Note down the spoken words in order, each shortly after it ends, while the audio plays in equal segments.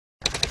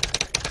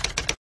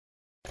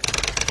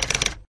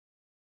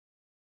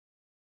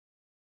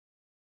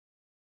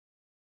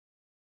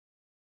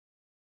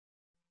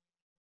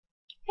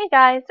Hey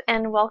guys,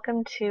 and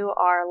welcome to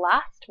our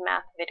last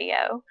math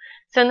video.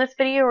 So in this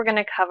video we're going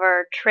to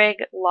cover trig,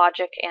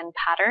 logic, and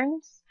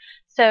patterns.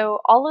 So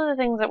all of the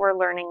things that we're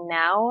learning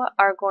now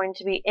are going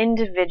to be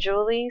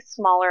individually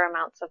smaller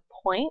amounts of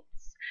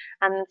points,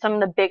 and some of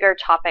the bigger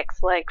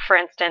topics like, for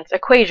instance,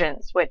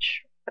 equations,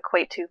 which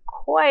equate to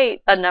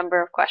quite a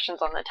number of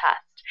questions on the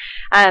test.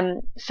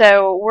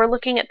 So we're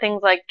looking at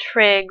things like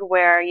trig,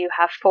 where you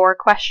have 4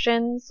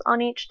 questions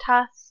on each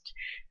test.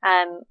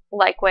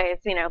 Likewise,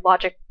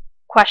 logic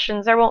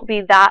questions, there won't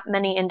be that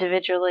many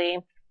individually.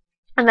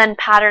 And then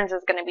patterns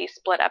is going to be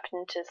split up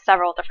into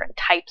several different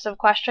types of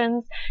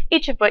questions,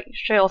 each of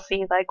which you'll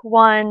see like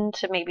 1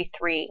 to maybe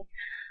 3.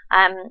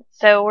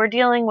 So we're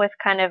dealing with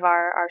kind of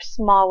our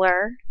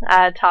smaller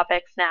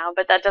topics now,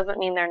 but that doesn't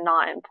mean they're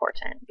not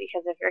important,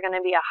 because if you're going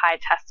to be a high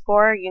test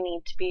score, you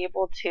need to be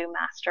able to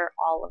master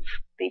all of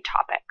the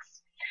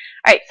topics.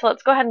 All right, so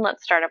let's go ahead and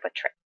let's start up with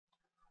trig.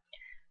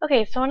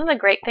 Okay, so one of the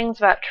great things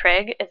about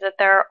trig is that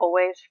there are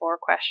always 4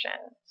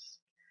 questions.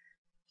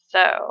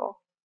 So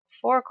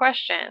 4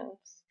 questions.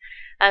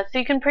 So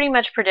you can pretty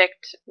much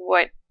predict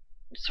what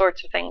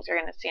sorts of things you're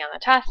going to see on the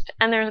test,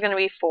 and there's going to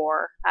be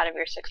 4 out of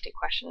your 60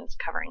 questions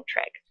covering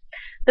trig.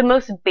 The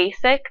most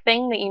basic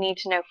thing that you need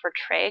to know for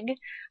trig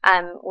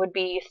would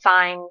be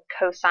sine,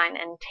 cosine,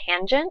 and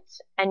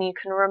tangent, and you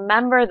can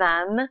remember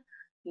them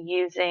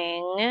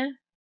using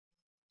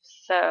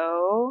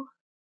SOHCAHTOA.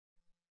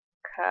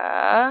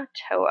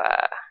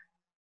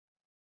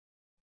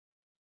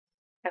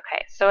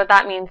 Okay, so what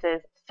that means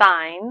is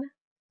sine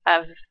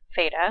of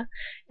theta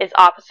is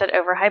opposite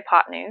over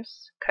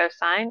hypotenuse,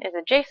 cosine is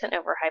adjacent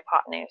over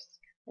hypotenuse,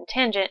 and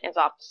tangent is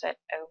opposite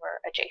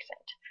over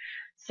adjacent.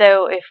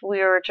 So if we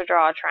were to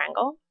draw a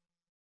triangle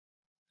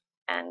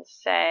and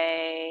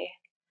say,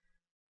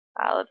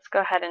 let's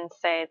go ahead and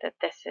say that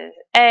this is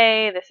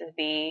A, this is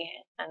B,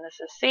 and this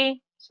is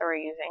C. So we're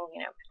using,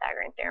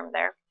 Pythagorean theorem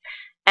there.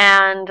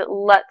 And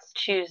let's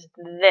choose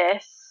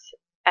this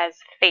as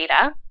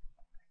theta.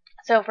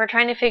 So if we're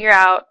trying to figure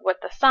out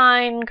what the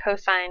sine,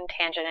 cosine,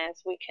 tangent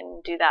is, we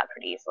can do that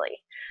pretty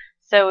easily.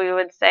 So we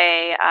would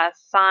say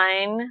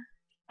sine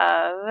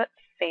of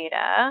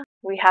theta.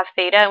 We have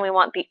theta and we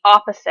want the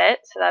opposite,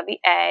 so that would be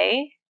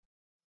A,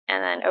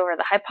 and then over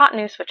the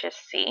hypotenuse, which is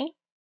C.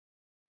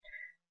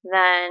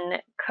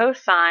 Then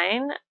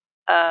cosine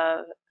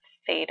of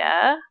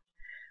theta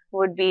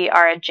would be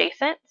our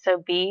adjacent,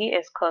 so B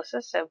is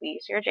closest, so B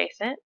is your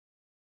adjacent,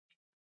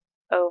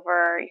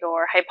 over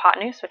your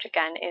hypotenuse, which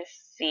again is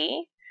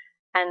C,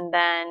 and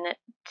then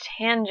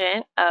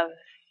tangent of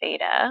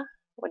theta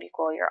would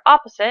equal your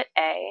opposite,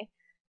 A,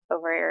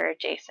 over your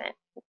adjacent,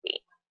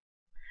 B.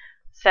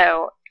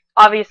 So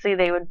obviously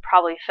they would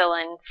probably fill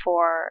in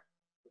for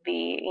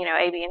the,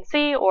 A, B, and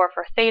C, or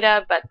for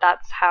theta, but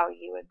that's how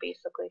you would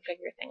basically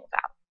figure things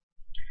out.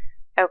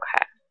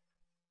 Okay.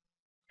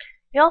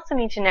 You also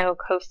need to know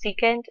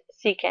cosecant,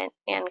 secant,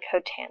 and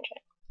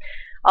cotangent,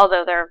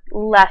 although they're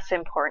less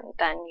important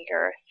than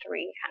your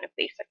 3 kind of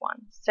basic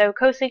ones. So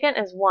cosecant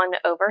is 1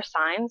 over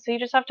sine, so you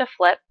just have to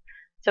flip.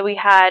 So we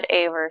had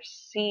A over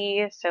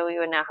C, so we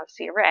would now have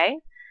C over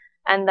A.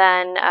 And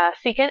then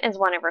secant is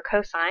 1 over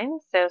cosine,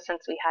 so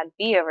since we had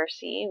B over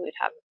C, we'd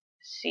have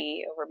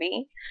C over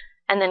B.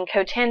 And then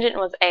cotangent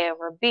was A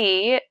over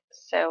B,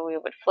 so we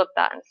would flip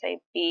that and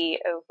say B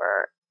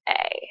over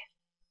A.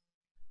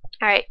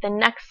 All right, the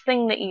next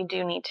thing that you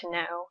do need to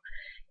know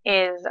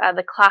is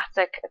the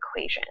classic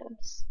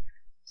equations.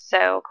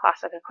 So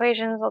classic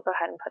equations, we'll go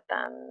ahead and put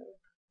them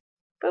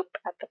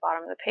at the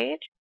bottom of the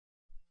page.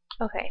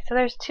 Okay, so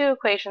there's 2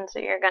 equations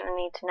that you're going to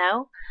need to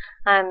know.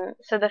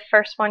 So the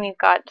first one, you've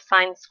got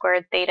sine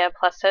squared theta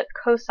plus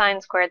cosine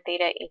squared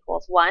theta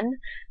equals 1.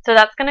 So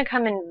that's going to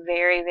come in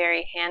very,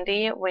 very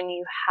handy when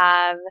you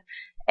have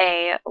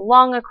a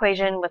long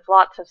equation with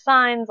lots of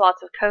sines,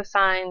 lots of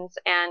cosines,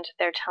 and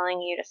they're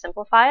telling you to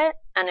simplify it.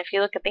 And if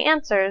you look at the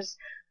answers,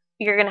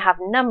 you're going to have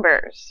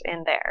numbers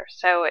in there.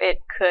 So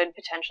it could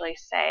potentially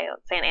say,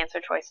 let's say an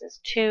answer choice is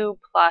 2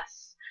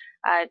 plus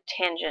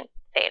tangent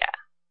theta.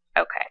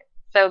 Okay,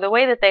 so the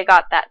way that they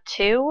got that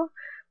 2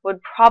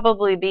 would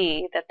probably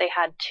be that they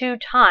had 2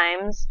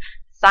 times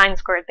sine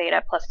squared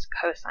theta plus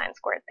cosine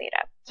squared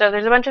theta. So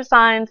there's a bunch of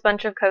sines,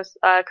 bunch of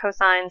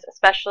cosines,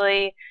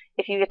 especially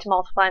if you get to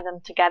multiply them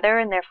together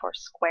and therefore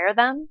square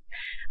them.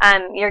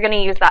 You're going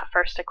to use that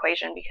first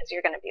equation because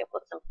you're going to be able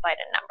to simplify it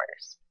in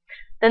numbers.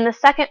 Then the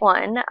second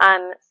one,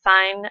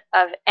 sine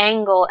of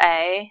angle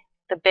A,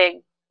 the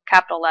big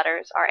capital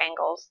letters are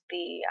angles,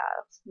 the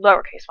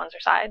lowercase ones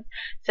are sides.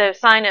 So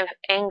sine of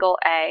angle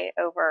A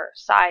over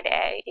side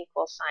A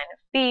equals sine of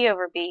B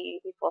over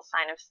B equals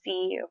sine of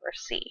C over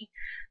C.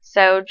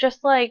 So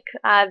just like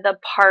the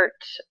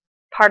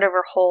part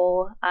over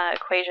whole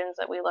equations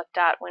that we looked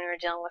at when we were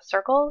dealing with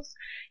circles,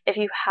 if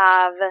you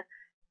have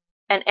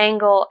an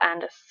angle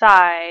and a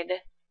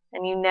side,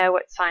 and you know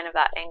what sine of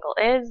that angle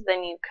is,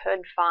 then you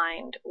could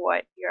find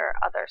what your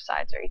other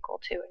sides are equal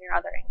to and your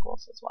other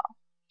angles as well.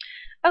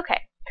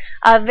 Okay,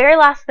 very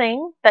last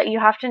thing that you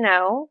have to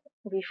know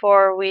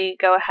before we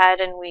go ahead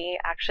and we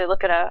actually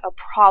look at a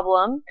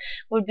problem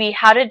would be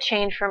how to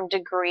change from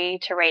degree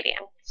to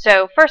radian.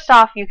 So first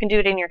off, you can do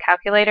it in your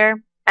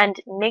calculator and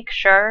make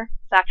sure,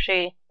 it's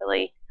actually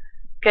really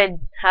good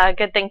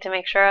thing to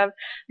make sure of.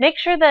 Make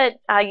sure that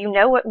you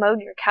know what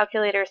mode your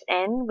calculator's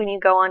in when you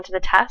go on to the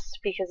test,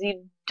 because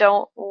you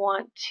don't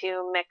want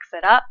to mix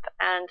it up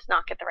and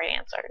not get the right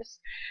answers.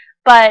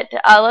 But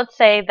let's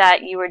say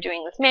that you were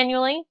doing this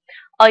manually.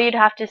 All you'd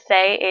have to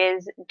say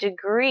is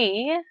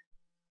degree,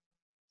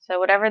 so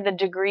whatever the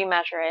degree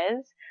measure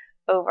is,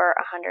 over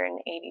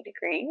 180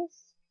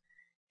 degrees.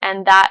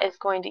 And that is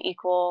going to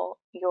equal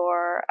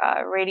your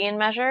radian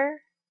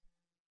measure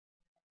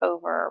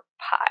over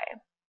pi.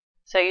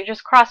 So you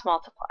just cross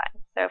multiply.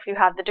 So if you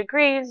have the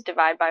degrees,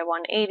 divide by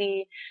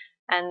 180,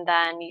 and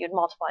then you'd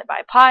multiply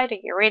by pi to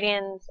get your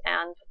radians,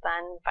 and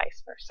then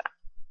vice versa.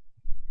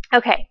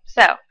 Okay,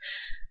 so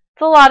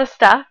it's a lot of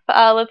stuff.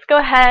 Let's go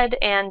ahead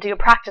and do a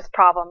practice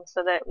problem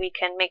so that we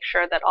can make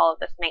sure that all of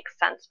this makes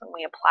sense when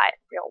we apply it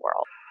in the real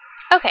world.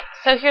 Okay,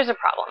 so here's a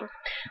problem.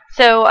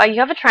 So you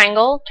have a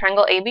triangle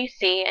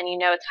ABC, and you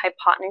know its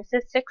hypotenuse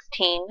is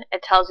 16.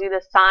 It tells you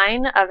the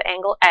sine of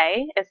angle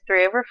A is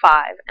 3 over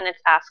 5, and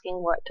it's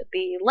asking what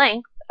the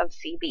length of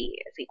CB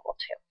is equal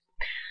to.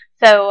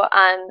 So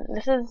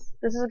this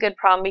is a good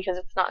problem because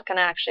it's not going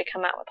to actually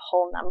come out with a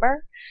whole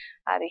number,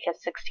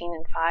 because 16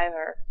 and 5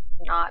 are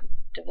not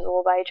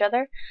divisible by each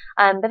other.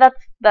 But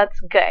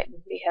that's good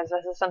because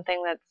this is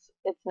something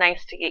it's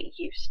nice to get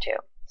used to.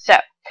 So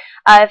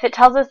if it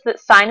tells us that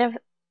sine of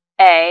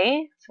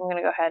A, so I'm going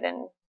to go ahead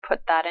and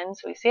put that in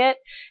so we see it,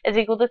 is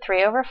equal to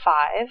 3 over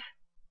 5.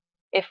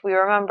 If we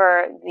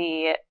remember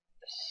the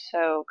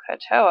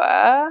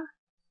SOHCAHTOA,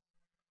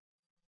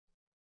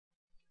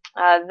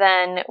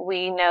 then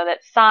we know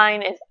that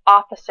sine is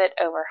opposite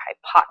over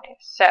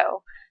hypotenuse.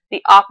 So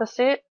the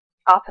opposite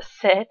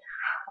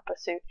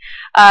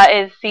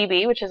is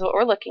CB, which is what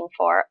we're looking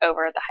for,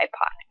 over the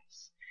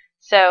hypotenuse.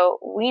 So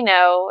we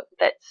know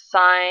that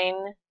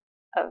sine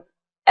of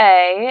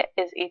A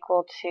is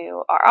equal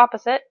to our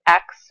opposite,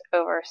 x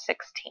over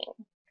 16.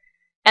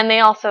 And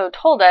they also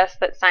told us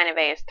that sine of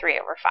A is 3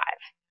 over 5.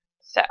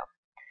 So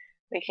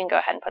we can go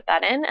ahead and put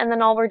that in, and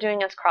then all we're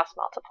doing is cross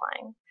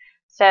multiplying.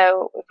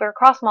 So if we're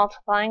cross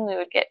multiplying, we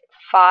would get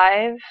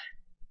 5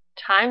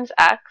 times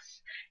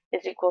x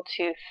is equal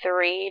to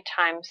 3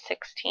 times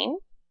 16.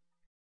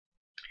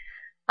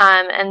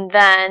 And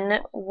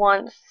then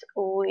once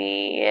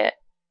we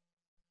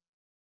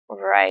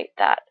write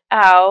that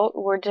out,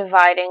 we're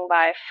dividing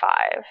by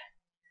 5.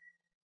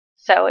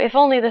 So if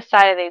only this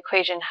side of the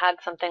equation had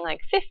something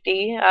like 50,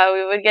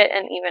 we would get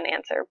an even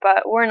answer,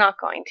 but we're not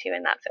going to,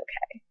 and that's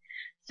okay.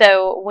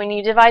 So when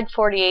you divide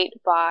 48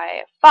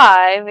 by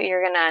 5,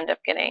 you're going to end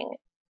up getting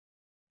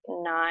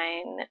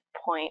 9.6.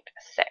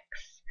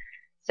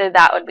 So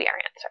that would be our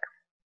answer.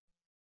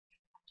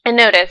 And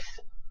notice,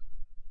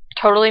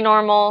 totally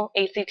normal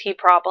ACT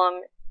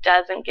problem,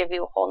 doesn't give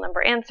you a whole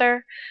number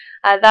answer.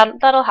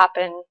 That'll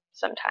happen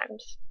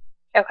sometimes.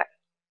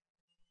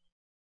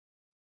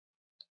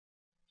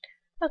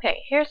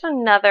 Okay, here's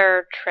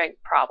another trig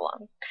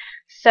problem.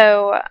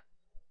 So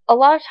a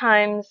lot of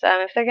times,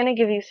 if they're going to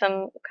give you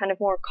some kind of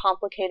more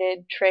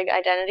complicated trig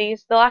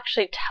identities, they'll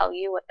actually tell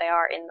you what they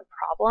are in the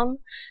problem,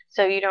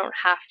 so you don't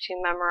have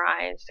to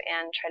memorize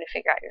and try to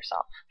figure out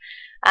yourself.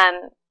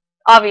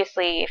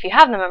 Obviously, if you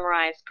have them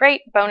memorized,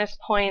 great, bonus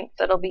points.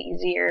 It'll be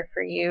easier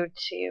for you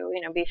to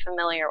be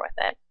familiar with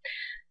it.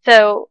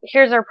 So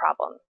here's our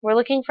problem. We're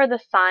looking for the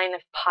sine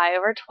of pi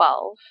over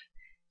 12,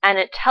 and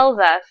it tells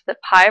us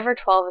that pi over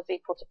 12 is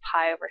equal to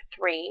pi over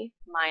 3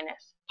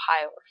 minus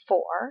pi over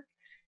 4.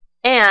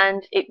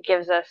 And it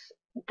gives us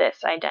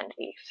this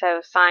identity.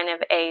 So sine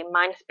of A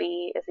minus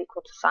B is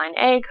equal to sine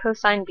A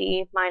cosine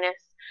B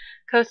minus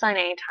cosine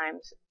A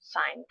times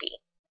sine B.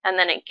 And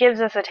then it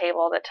gives us a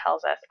table that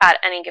tells us at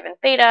any given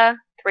theta,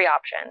 3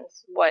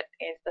 options. What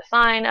is the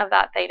sine of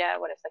that theta?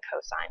 What is the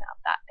cosine of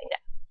that theta?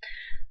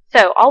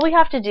 So all we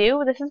have to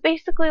do, this is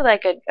basically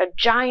like a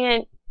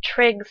giant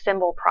trig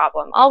symbol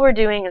problem. All we're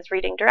doing is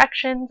reading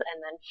directions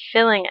and then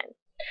filling in.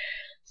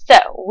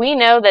 So we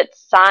know that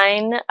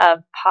sine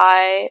of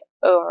pi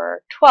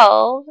over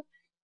 12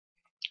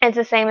 is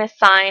the same as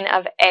sine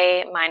of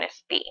A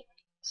minus B.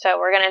 So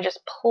we're going to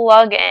just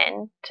plug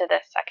in to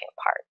this second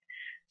part.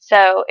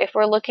 So if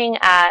we're looking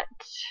at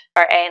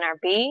our A and our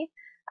B,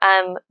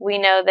 we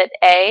know that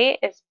A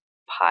is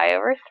pi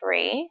over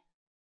 3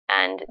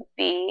 and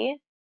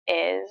B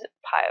is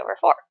pi over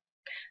 4.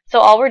 So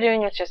all we're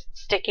doing is just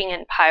sticking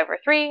in pi over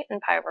 3 and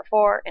pi over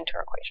 4 into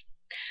our equation.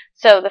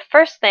 So the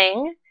first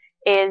thing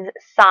is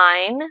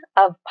sine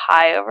of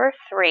pi over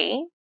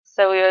 3.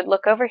 So we would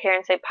look over here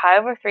and say pi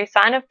over 3.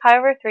 Sine of pi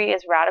over 3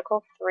 is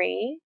radical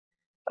 3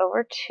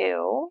 over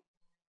 2.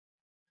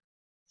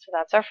 So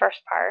that's our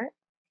first part.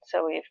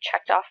 So we've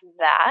checked off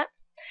that.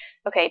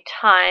 Okay,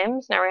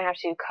 times, now we're going to have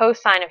to do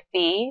cosine of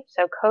b.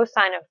 So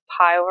cosine of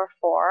pi over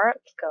 4.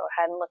 Let's go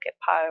ahead and look at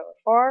pi over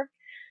 4.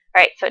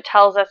 All right, so it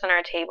tells us in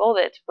our table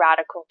that it's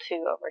radical 2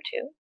 over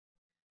 2.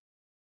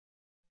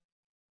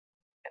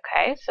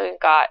 Okay, so we've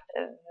got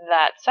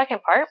that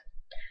second part.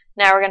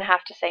 Now we're going to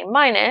have to say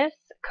minus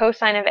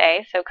cosine of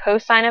A. So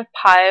cosine of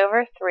pi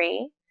over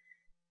 3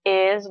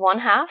 is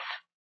 1/2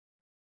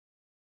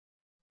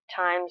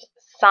 times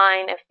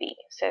sine of B.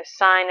 So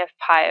sine of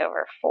pi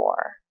over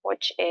 4,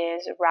 which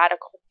is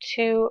radical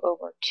 2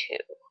 over 2.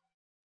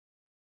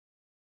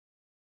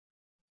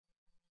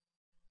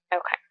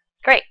 Okay,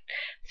 great.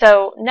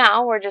 So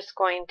now we're just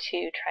going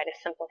to try to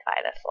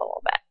simplify this a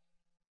little bit.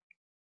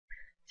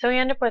 So we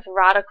end up with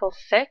radical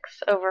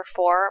 6 over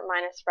 4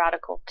 minus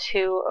radical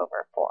 2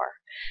 over 4.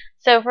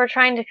 So if we're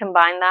trying to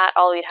combine that,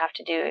 all we'd have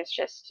to do is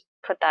just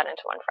put that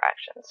into one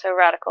fraction. So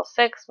radical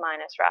 6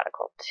 minus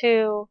radical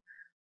 2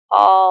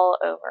 all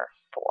over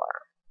 4.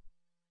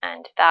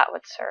 And that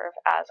would serve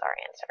as our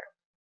answer.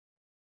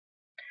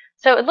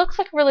 So it looks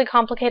like a really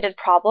complicated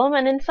problem,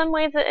 and in some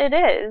ways it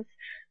is.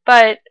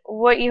 But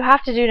what you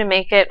have to do to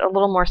make it a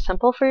little more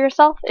simple for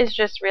yourself is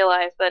just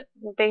realize that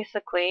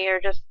basically you're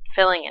just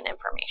filling in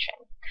information.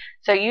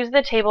 So use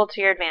the table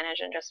to your advantage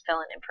and just fill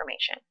in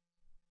information.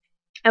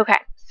 Okay,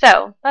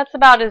 so that's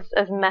about as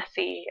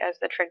messy as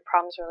the trig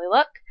problems really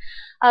look.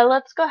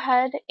 Let's go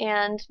ahead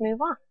and move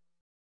on.